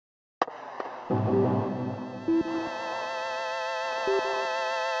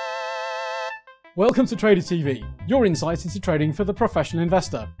Welcome to Trader TV, your insight into trading for the professional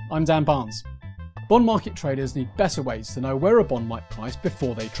investor. I'm Dan Barnes. Bond market traders need better ways to know where a bond might price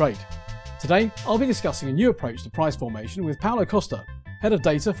before they trade. Today, I'll be discussing a new approach to price formation with Paulo Costa, Head of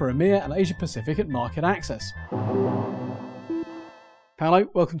Data for EMEA and Asia Pacific at MarketAxess. Paulo,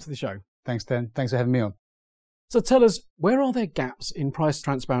 welcome to the show. Thanks, Dan. Thanks for having me on. So tell us, where are there gaps in price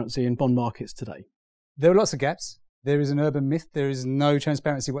transparency in bond markets today? There are lots of gaps. There is an urban myth. There is no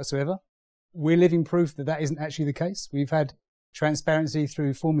transparency whatsoever. We're living proof that that isn't actually the case. We've had transparency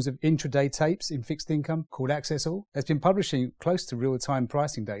through forms of intraday tapes in fixed income called AxessAll that's been publishing close to real-time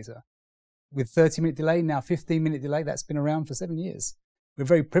pricing data. With 30-minute delay, now 15-minute delay, that's been around for 7 years. We're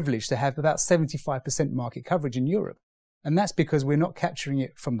very privileged to have about 75% market coverage in Europe. And that's because we're not capturing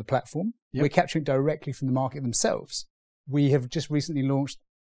it from the platform. Yep. We're capturing it directly from the market themselves. We have just recently launched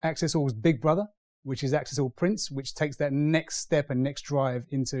AxessAll's big brother, which is AxessAll Prints, which takes that next step and next drive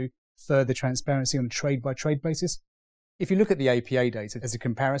into further transparency on a trade-by-trade basis. If you look at the APA data as a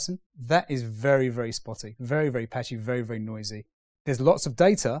comparison, that is very, very spotty, very, very patchy, very, very noisy. There's lots of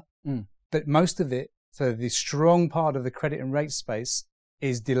data, but most of it, for the strong part of the credit and rate space,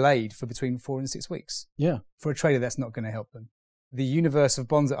 is delayed for between 4 and 6 weeks. Yeah. For a trader, that's not going to help them. The universe of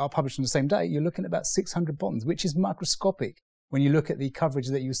bonds that are published on the same day, you're looking at about 600 bonds, which is microscopic when you look at the coverage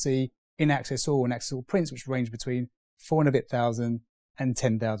that you see in AxessAll and AxessAll Prints, which range between 4 and a bit thousand and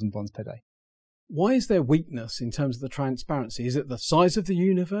 10,000 bonds per day. Why is there weakness in terms of the transparency? Is it the size of the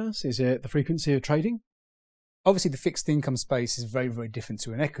universe? Is it the frequency of trading? Obviously, the fixed income space is very, very different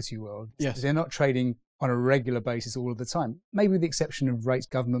to an equity world. Yes. They're not trading on a regular basis all of the time, maybe with the exception of rates,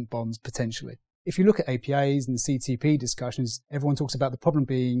 government bonds, potentially. If you look at APAs and CTP discussions, everyone talks about the problem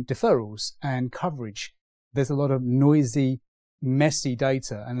being deferrals and coverage. There's a lot of noisy, messy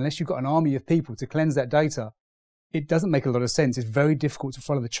data, and unless you've got an army of people to cleanse that data, it doesn't make a lot of sense. It's very difficult to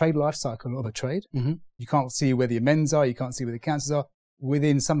follow the trade life cycle of a trade. You can't see where the amends are. You can't see where the cancers are.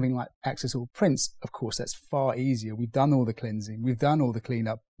 Within something like AxessAll Prints, of course, that's far easier. We've done all the cleansing. We've done all the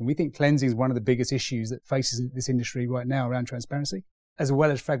cleanup. And we think cleansing is one of the biggest issues that faces this industry right now around transparency, as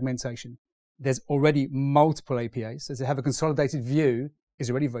well as fragmentation. There's already multiple APAs, so to have a consolidated view is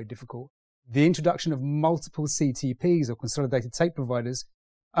already very difficult. The introduction of multiple CTPs or consolidated tape providers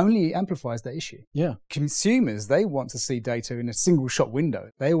only amplifies that issue. Yeah. Consumers, they want to see data in a single shot window.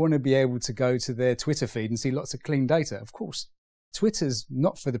 They want to be able to go to their Twitter feed and see lots of clean data. Of course, Twitter's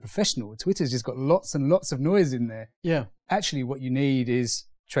not for the professional. Twitter's just got lots and lots of noise in there. Yeah. Actually, what you need is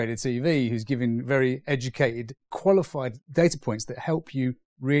Trader TV, who's giving very educated, qualified data points that help you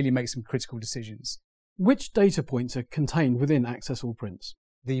really make some critical decisions. Which data points are contained within AxessAll Prints?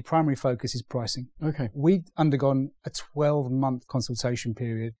 The primary focus is pricing. Okay. We've undergone a 12-month consultation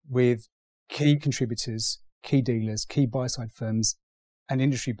period with key contributors, key dealers, key buy-side firms, and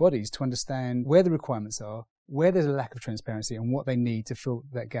industry bodies to understand where the requirements are, where there's a lack of transparency, and what they need to fill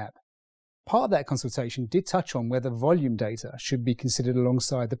that gap. Part of that consultation did touch on whether volume data should be considered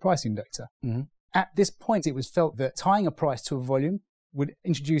alongside the pricing data. At this point, it was felt that tying a price to a volume would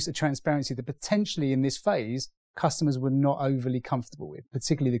introduce a transparency that potentially in this phase customers were not overly comfortable with,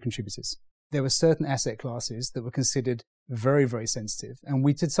 particularly the contributors. There were certain asset classes that were considered very, very sensitive, and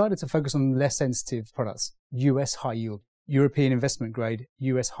we decided to focus on less sensitive products. US high yield, European investment grade,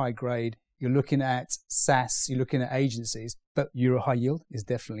 US high grade. You're looking at SaaS, you're looking at agencies, but Euro high yield is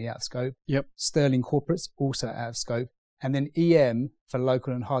definitely out of scope. Yep. Sterling corporates also out of scope. And then EM for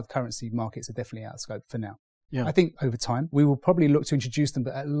local and hard currency markets are definitely out of scope for now. Yeah. I think over time, we will probably look to introduce them,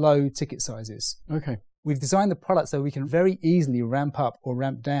 but at low ticket sizes. Okay. We've designed the product so we can very easily ramp up or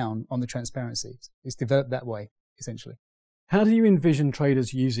ramp down on the transparency. It's developed that way, essentially. How do you envision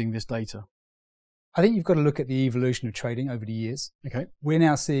traders using this data? I think you've got to look at the evolution of trading over the years. Okay. We're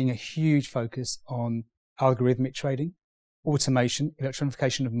now seeing a huge focus on algorithmic trading, automation,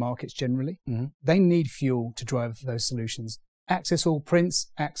 electronification of markets generally. They need fuel to drive those solutions. AxessAll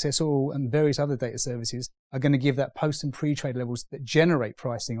Prints, AxessAll, and various other data services are going to give that post and pre-trade levels that generate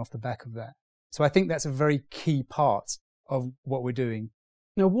pricing off the back of that. So I think that's a very key part of what we're doing.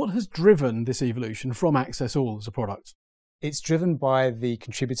 Now, what has driven this evolution from AxessAll as a product? It's driven by the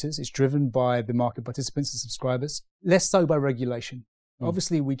contributors. It's driven by the market participants and subscribers, less so by regulation.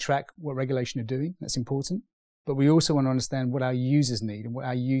 Obviously, we track what regulation are doing. That's important. But we also want to understand what our users need and what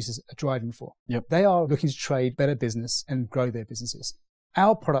our users are driving for. Yep. They are looking to trade better business and grow their businesses.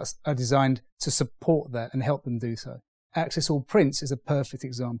 Our products are designed to support that and help them do so. AxessAll Prints is a perfect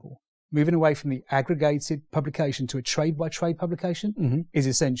example. Moving away from the aggregated publication to a trade-by-trade publication is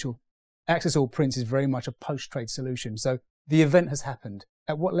essential. AxessAll Prints is very much a post-trade solution. So the event has happened.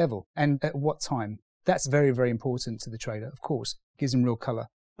 At what level and at what time? That's very, very important to the trader, of course. It gives them real colour.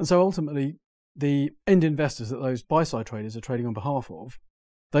 And so ultimately, the end investors that those buy-side traders are trading on behalf of,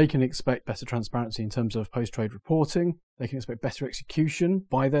 they can expect better transparency in terms of post-trade reporting. They can expect better execution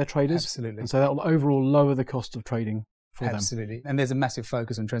by their traders. Absolutely. And so that will overall lower the cost of trading for them. Absolutely. And there's a massive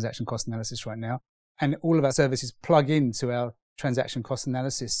focus on transaction cost analysis right now. And all of our services plug into our transaction cost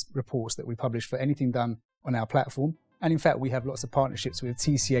analysis reports that we publish for anything done on our platform. And in fact, we have lots of partnerships with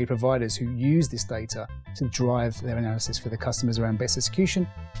TCA providers who use this data to drive their analysis for the customers around best execution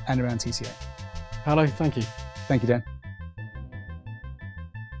and around TCA. Paulo, thank you. Thank you, Dan.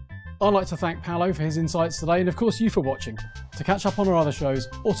 I'd like to thank Paulo for his insights today, and of course you for watching. To catch up on our other shows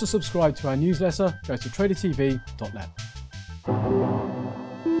or to subscribe to our newsletter, go to tradertv.net.